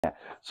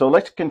So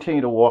let's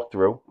continue to walk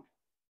through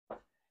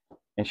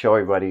and show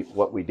everybody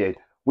what we did.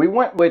 We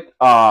went with,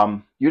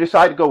 you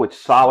decided to go with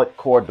solid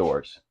core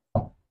doors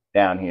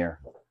down here.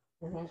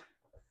 Mm-hmm.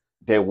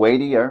 They're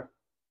weightier,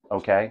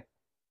 okay,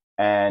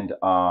 and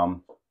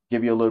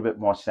give you a little bit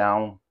more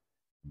sound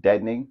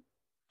deadening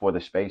for the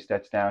space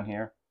that's down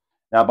here.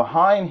 Now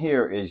behind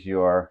here is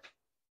your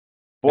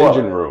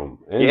engine room.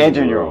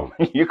 Engine room.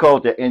 You call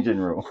it the engine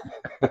room.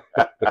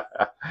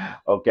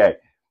 Okay.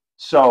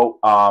 So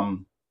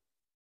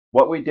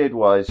what we did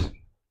was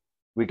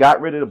we got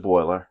rid of the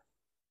boiler,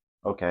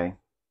 okay,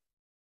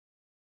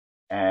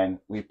 and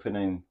we put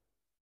in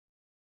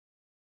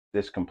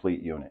this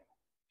complete unit.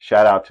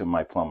 Shout out to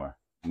my plumber,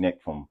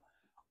 Nick, from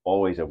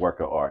Always a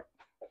Work of Art.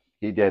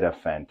 He did a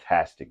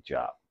fantastic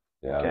job.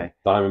 Yeah, okay.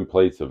 Diamond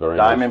plates are very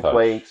diamond nice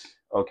plates.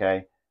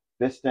 Okay.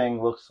 This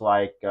thing looks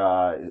like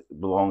it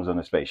belongs on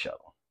a space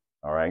shuttle.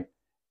 All right.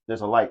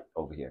 There's a light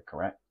over here,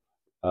 correct?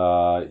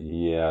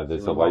 Yeah,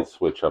 there's a light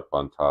switch up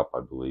on top,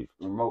 I believe.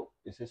 Remote.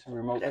 Is this a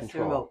remote control? That's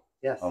remote,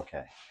 yes.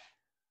 Okay.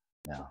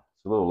 Now,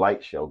 it's a little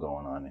light show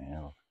going on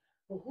there.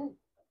 Mm-hmm.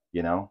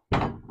 You know?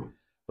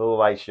 Little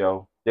light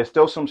show. There's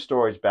still some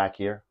storage back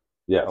here.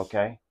 Yes.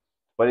 Okay.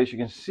 But as you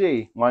can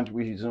see, once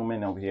we zoom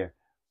in over here,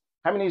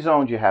 how many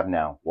zones you have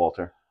now,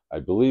 Walter? I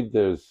believe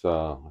there's,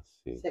 let's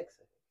see. 6.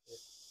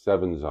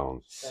 7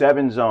 zones.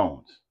 7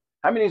 zones.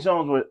 How many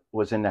zones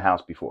was in the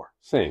house before?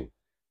 Same.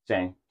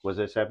 Same. Was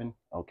it 7?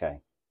 Okay.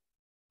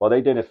 Well,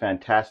 they did a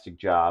fantastic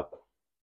job.